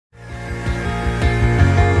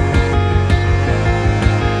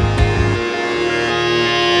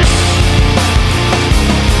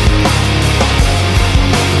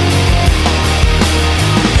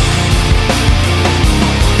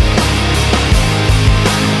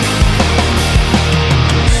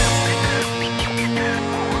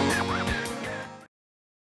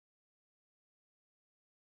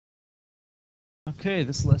Okay,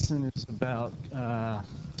 this lesson is about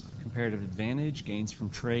comparative advantage, gains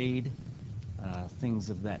from trade,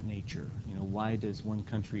 things of that nature. You know, why does one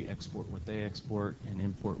country export what they export and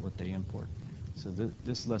import what they import? So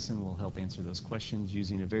this lesson will help answer those questions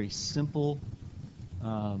using a very simple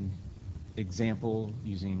example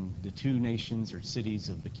using the two nations or cities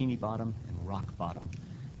of Bikini Bottom and Rock Bottom.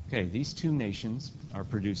 Okay, these two nations are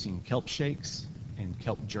producing kelp shakes and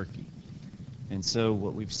kelp jerky. And so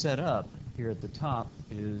what we've set up here at the top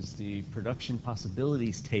is the production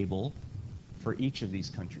possibilities table for each of these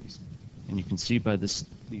countries. And you can see by these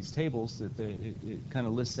tables that it kind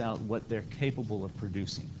of lists out what they're capable of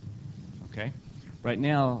producing. Okay? Right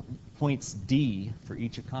now, points D for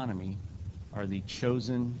each economy are the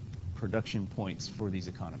chosen production points for these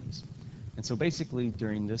economies. And so basically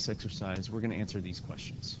during this exercise, we're going to answer these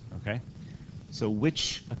questions. Okay? So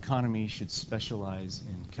which economy should specialize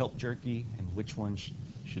in kelp jerky and which one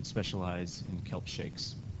should specialize in kelp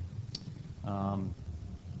shakes?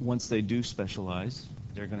 Once they do specialize,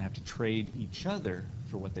 they're going to have to trade each other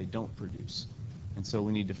for what they don't produce. And so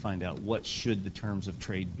we need to find out what should the terms of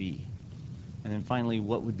trade be. And then finally,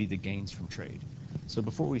 what would be the gains from trade? So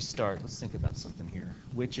before we start, let's think about something here.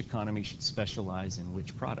 Which economy should specialize in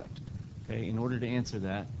which product? Okay, in order to answer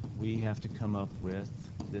that, we have to come up with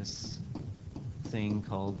this thing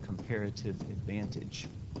called comparative advantage.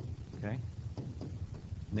 Okay?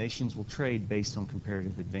 Nations will trade based on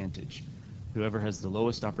comparative advantage. Whoever has the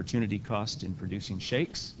lowest opportunity cost in producing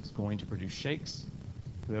shakes is going to produce shakes.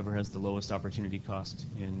 Whoever has the lowest opportunity cost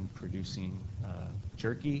in producing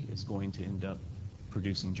jerky is going to end up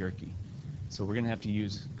producing jerky. So we're going to have to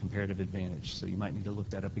use comparative advantage. So you might need to look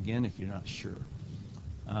that up again if you're not sure.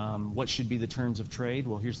 What should be the terms of trade?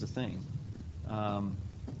 Well, here's the thing.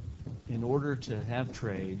 In order to have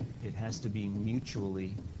trade, it has to be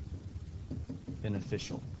mutually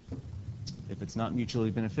beneficial. If it's not mutually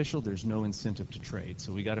beneficial, there's no incentive to trade.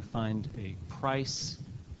 So we got to find a price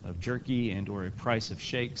of jerky and or a price of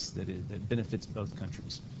shakes that benefits both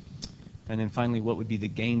countries. And then finally, what would be the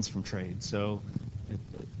gains from trade? So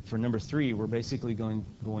for number 3, we're basically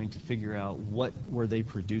going to figure out what were they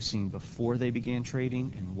producing before they began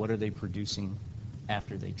trading and what are they producing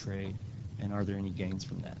after they trade, and are there any gains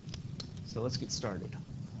from that? So let's get started.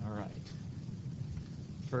 All right.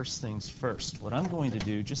 First things first, what I'm going to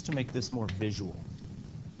do, just to make this more visual,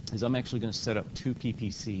 is I'm actually going to set up 2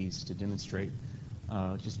 PPCs to demonstrate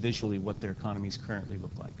just visually what their economies currently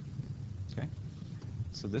look like. Okay?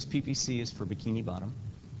 So this PPC is for Bikini Bottom.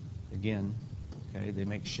 Again, okay, they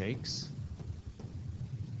make shakes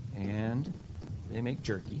and they make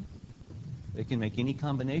jerky. They can make any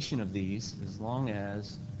combination of these as long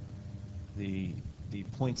as the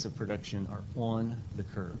points of production are on the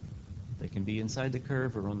curve. They can be inside the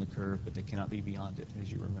curve or on the curve, but they cannot be beyond it,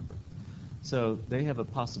 as you remember. So they have a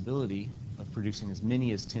possibility of producing as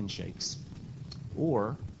many as 10 shakes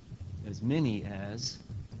or as many as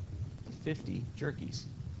 50 jerkies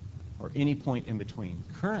or any point in between.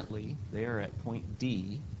 Currently, they are at point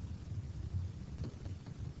D,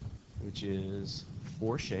 which is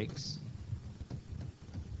 4 shakes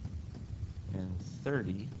and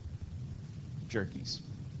 30 jerkies.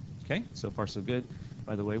 Okay, so far so good.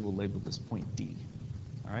 By the way, we'll label this point D.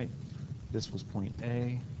 All right, this was point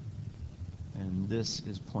A, and this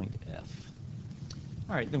is point F.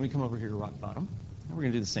 All right, then we come over here to Rock Bottom, and we're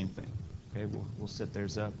going to do the same thing. Okay, we'll set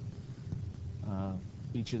theirs up.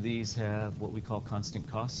 Each of these have what we call constant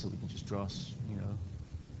costs, so we can just draw, you know,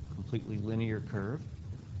 completely linear curve.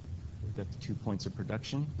 We've got the 2 points of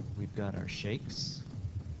production. We've got our shakes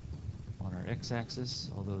on our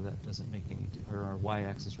x-axis, although that doesn't make any, or our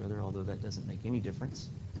y-axis rather, although that doesn't make any difference.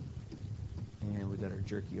 And we've got our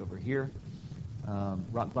jerky over here.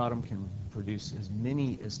 Rock Bottom can produce as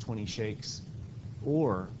many as 20 shakes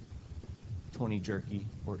or 20 jerky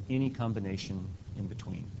or any combination in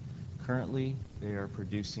between. Currently, they are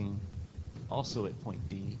producing also at point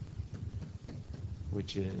D,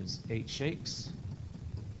 which is 8 shakes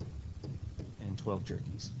and 12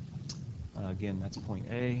 jerkies. Again, that's point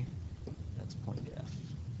A. That's point F.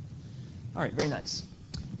 All right, very nice.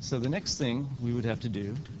 So the next thing we would have to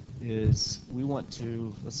do is we want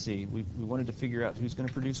to, let's see, we wanted to figure out who's going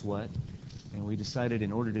to produce what, and we decided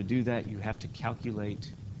in order to do that, you have to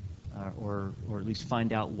calculate or at least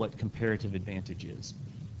find out what comparative advantage is.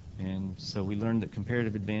 And so we learned that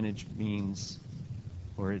comparative advantage means,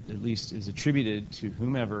 or it at least is attributed to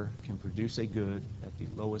whomever can produce a good at the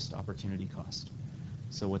lowest opportunity cost.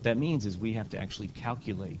 So what that means is we have to actually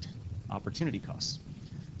calculate opportunity costs.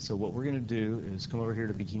 So what we're going to do is come over here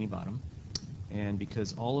to Bikini Bottom, and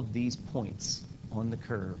because all of these points on the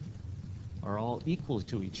curve are all equal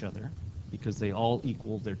to each other, because they all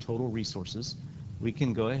equal their total resources, we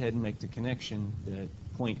can go ahead and make the connection that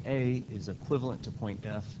point A is equivalent to point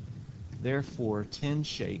F. Therefore, 10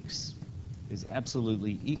 shakes is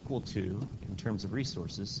absolutely equal to, in terms of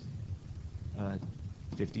resources,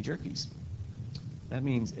 50 jerkies. That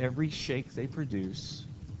means every shake they produce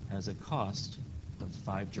has a cost of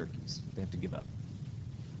 5 jerkies they have to give up.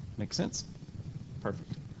 Make sense?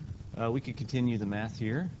 Perfect. We could continue the math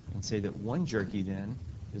here and say that 1 jerky then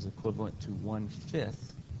is equivalent to 1/5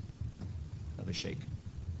 of a shake.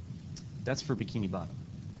 That's for Bikini Bottom.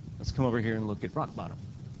 Let's come over here and look at Rock Bottom.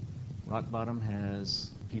 Rock Bottom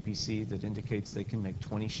has PPC that indicates they can make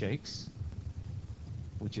 20 shakes,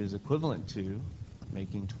 which is equivalent to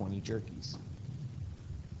making 20 jerkies.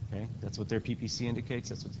 Okay, that's what their PPC indicates.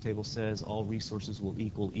 That's what the table says. All resources will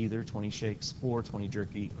equal either 20 shakes or 20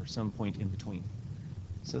 jerky or some point in between.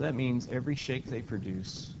 So that means every shake they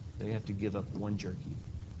produce, they have to give up 1 jerky.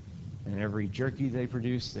 And every jerky they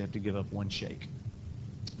produce, they have to give up 1 shake.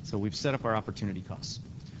 So we've set up our opportunity costs.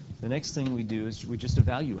 The next thing we do is we just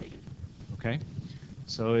evaluate it. Okay?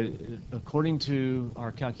 So according to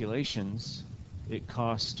our calculations, it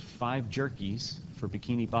cost 5 jerkies for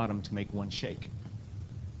Bikini Bottom to make 1 shake.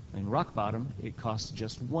 In Rock Bottom, it costs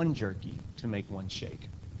just 1 jerky to make 1 shake.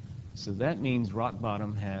 So that means Rock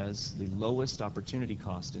Bottom has the lowest opportunity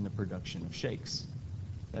cost in the production of shakes.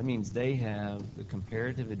 That means they have the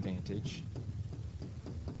comparative advantage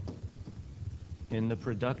in the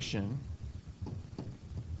production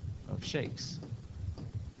of shakes.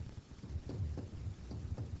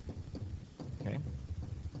 Okay?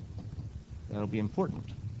 That'll be important.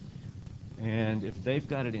 And if they've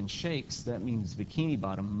got it in shakes, that means Bikini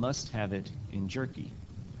Bottom must have it in jerky.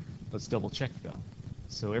 Let's double check though.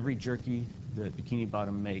 So every jerky that Bikini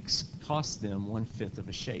Bottom makes costs them 1/5 of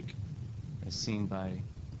a shake, as seen by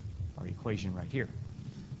our equation right here.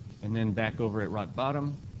 And then back over at Rock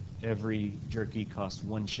Bottom, every jerky costs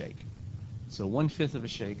 1 shake. So 1/5 of a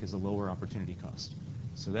shake is a lower opportunity cost.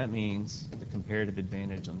 So that means the comparative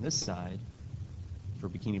advantage on this side for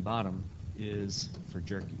Bikini Bottom is for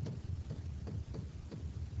jerky.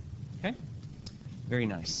 Okay? Very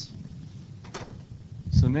nice.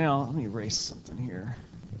 So now, let me erase something here.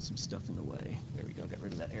 Got some stuff in the way. There we go, got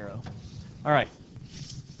rid of that arrow. All right.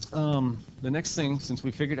 The next thing, since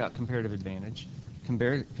we figured out comparative advantage,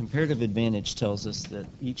 comparative advantage tells us that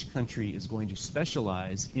each country is going to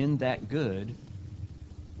specialize in that good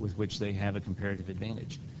with which they have a comparative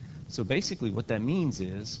advantage. So basically what that means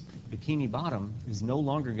is Bikini Bottom is no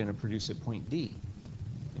longer going to produce at point D.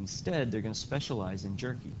 Instead, they're going to specialize in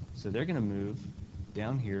jerky. So they're going to move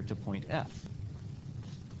down here to point F.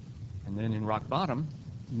 And then in Rock Bottom,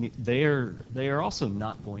 they are also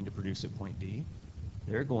not going to produce at point D.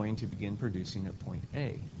 They're going to begin producing at point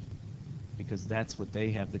A, because that's what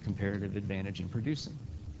they have the comparative advantage in producing.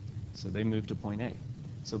 So they move to point A.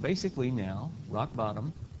 So basically now, Rock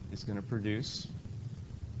Bottom is going to produce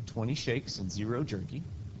 20 shakes and 0 jerky.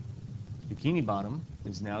 Bikini Bottom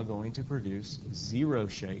is now going to produce 0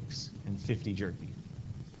 shakes and 50 jerky.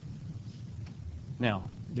 Now,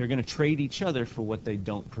 they're going to trade each other for what they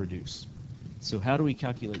don't produce. So how do we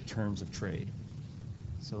calculate terms of trade?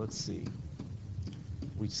 So let's see.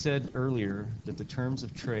 We said earlier that the terms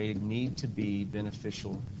of trade need to be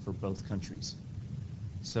beneficial for both countries.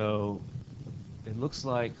 So it looks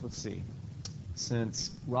like, let's see,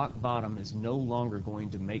 since Rock Bottom is no longer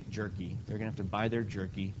going to make jerky, they're going to have to buy their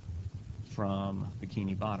jerky from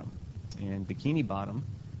Bikini Bottom. And Bikini Bottom,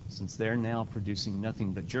 since they're now producing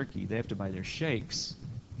nothing but jerky, they have to buy their shakes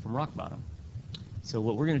from Rock Bottom. So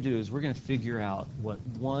what we're going to do is we're going to figure out what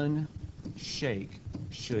 1 shake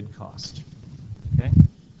should cost. Okay?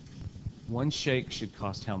 1 shake should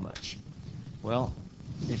cost how much? Well,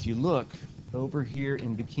 if you look over here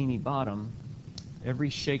in Bikini Bottom, every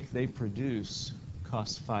shake they produce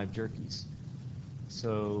costs 5 jerkies.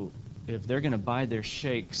 So if they're going to buy their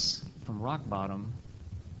shakes from Rock Bottom,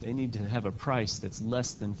 they need to have a price that's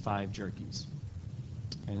less than 5 jerkies.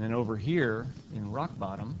 And then over here in Rock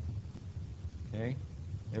Bottom, okay,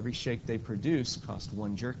 every shake they produce costs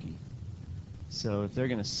 1 jerky. So if they're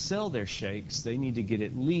going to sell their shakes, they need to get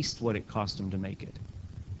at least what it cost them to make it.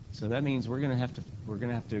 So that means we're going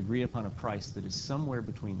to have to agree upon a price that is somewhere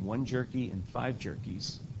between 1 jerky and 5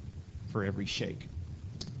 jerkies for every shake.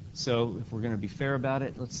 So if we're going to be fair about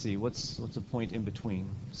it, let's see, what's a point in between?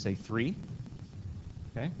 Say 3.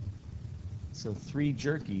 Okay? So 3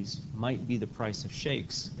 jerkies might be the price of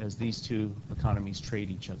shakes as these two economies trade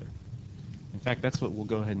each other. In fact, that's what we'll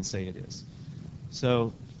go ahead and say it is.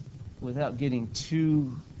 So without having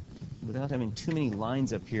too many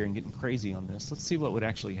lines up here and getting crazy on this, let's see what would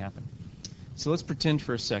actually happen. So let's pretend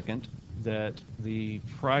for a second that the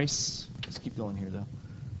price, let's keep going here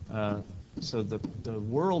though. So the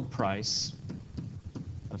world price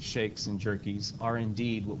of shakes and jerkies are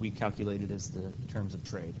indeed what we calculated as the terms of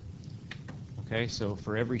trade. Okay, so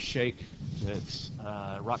for every shake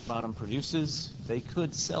that Rock Bottom produces, they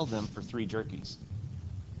could sell them for 3 jerkies,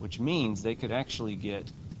 which means they could actually get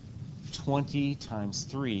 20 times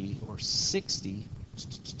 3, or 60.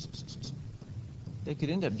 They could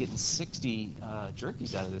end up getting 60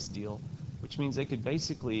 jerkies out of this deal, which means they could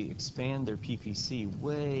basically expand their PPC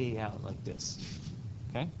way out like this.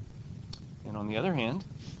 Okay? And on the other hand,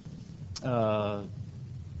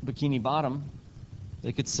 Bikini Bottom,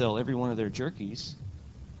 they could sell every one of their jerkies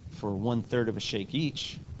for 1/3 of a shake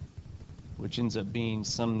each, which ends up being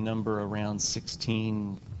some number around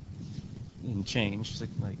 16 and change,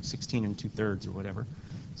 like 16 2/3 or whatever.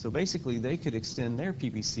 So basically, they could extend their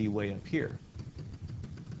PPC way up here.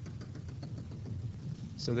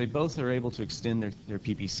 So they both are able to extend their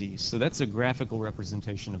PPCs. So that's a graphical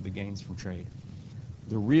representation of the gains from trade.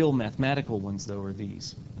 The real mathematical ones, though, are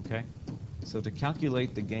these. Okay? So to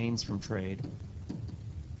calculate the gains from trade,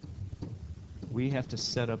 we have to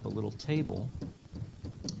set up a little table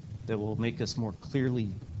that will make us more clearly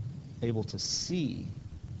able to see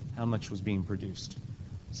how much was being produced.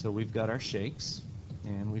 So we've got our shakes,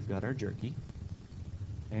 and we've got our jerky.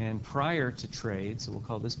 And prior to trade, so we'll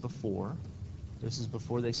call this before, this is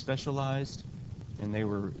before they specialized, and they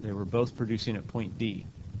were both producing at point D.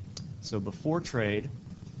 So before trade,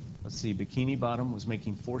 let's see, Bikini Bottom was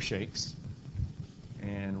making 4 shakes,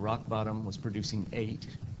 and Rock Bottom was producing 8.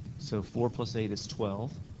 So 4 plus 8 is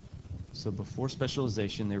 12. So before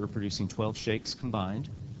specialization, they were producing 12 shakes combined.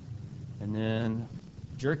 And then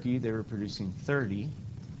jerky, they were producing 30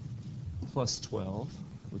 plus 12,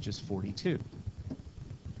 which is 42.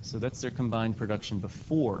 So that's their combined production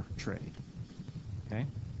before trade. Okay?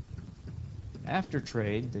 After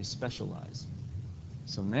trade, they specialize.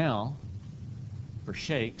 So now, for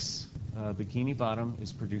shakes, Bikini Bottom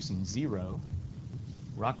is producing 0,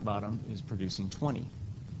 Rock Bottom is producing 20.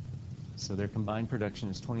 So their combined production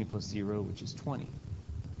is 20 plus 0, which is 20.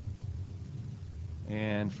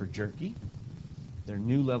 And for jerky, their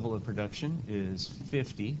new level of production is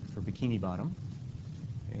 50 for Bikini Bottom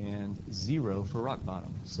and 0 for Rock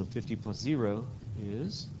Bottom. So 50 plus 0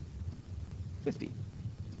 is 50.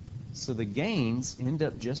 So the gains end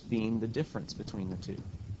up just being the difference between the two.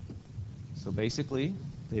 So basically,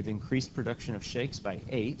 they've increased production of shakes by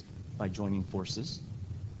 8 by joining forces,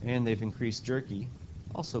 and they've increased jerky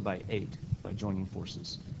also by 8 by joining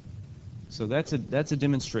forces. So that's a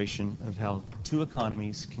demonstration of how 2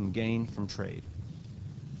 economies can gain from trade.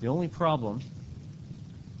 The only problem,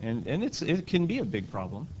 and it can be a big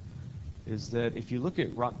problem, is that if you look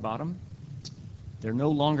at Rock Bottom, they're no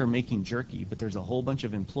longer making jerky, but there's a whole bunch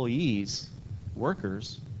of employees,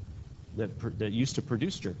 workers, that used to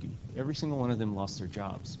produce jerky. Every single one of them lost their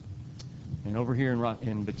jobs. And over here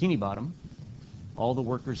in Bikini Bottom, all the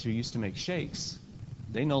workers who used to make shakes,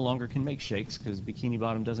 they no longer can make shakes because Bikini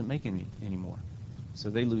Bottom doesn't make any anymore. So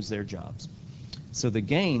they lose their jobs. So the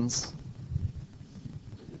gains,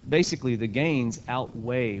 basically the gains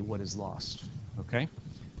outweigh what is lost. Okay?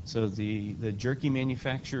 So the jerky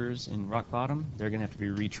manufacturers in Rock Bottom, they're going to have to be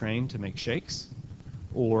retrained to make shakes,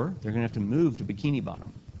 or they're going to have to move to Bikini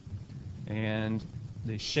Bottom. And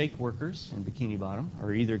the shake workers in Bikini Bottom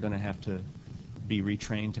are either going to have to be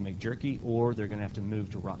retrained to make jerky, or they're going to have to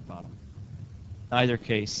move to Rock Bottom. Either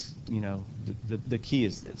case, you know, the key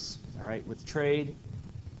is this. All right, with trade,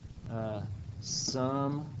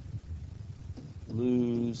 some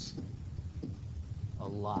lose a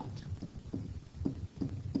lot.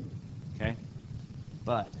 Okay?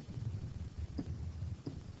 But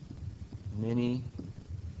many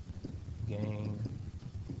gain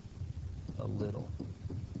a little.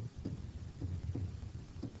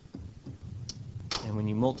 And when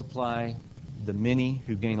you multiply the many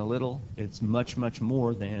who gain a little, it's much, much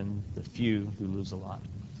more than the few who lose a lot.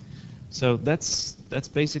 So that's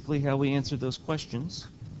basically how we answered those questions.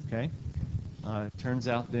 Okay? It turns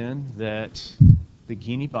out then that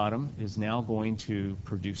Bikini Bottom is now going to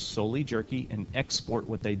produce solely jerky and export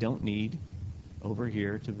what they don't need over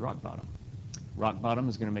here to Rock Bottom. Rock Bottom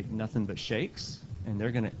is going to make nothing but shakes, and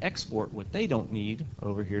they're going to export what they don't need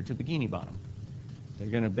over here to Bikini Bottom. They're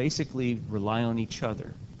going to basically rely on each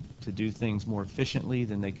other to do things more efficiently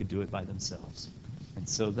than they could do it by themselves. And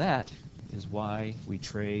so that is why we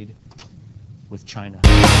trade with China.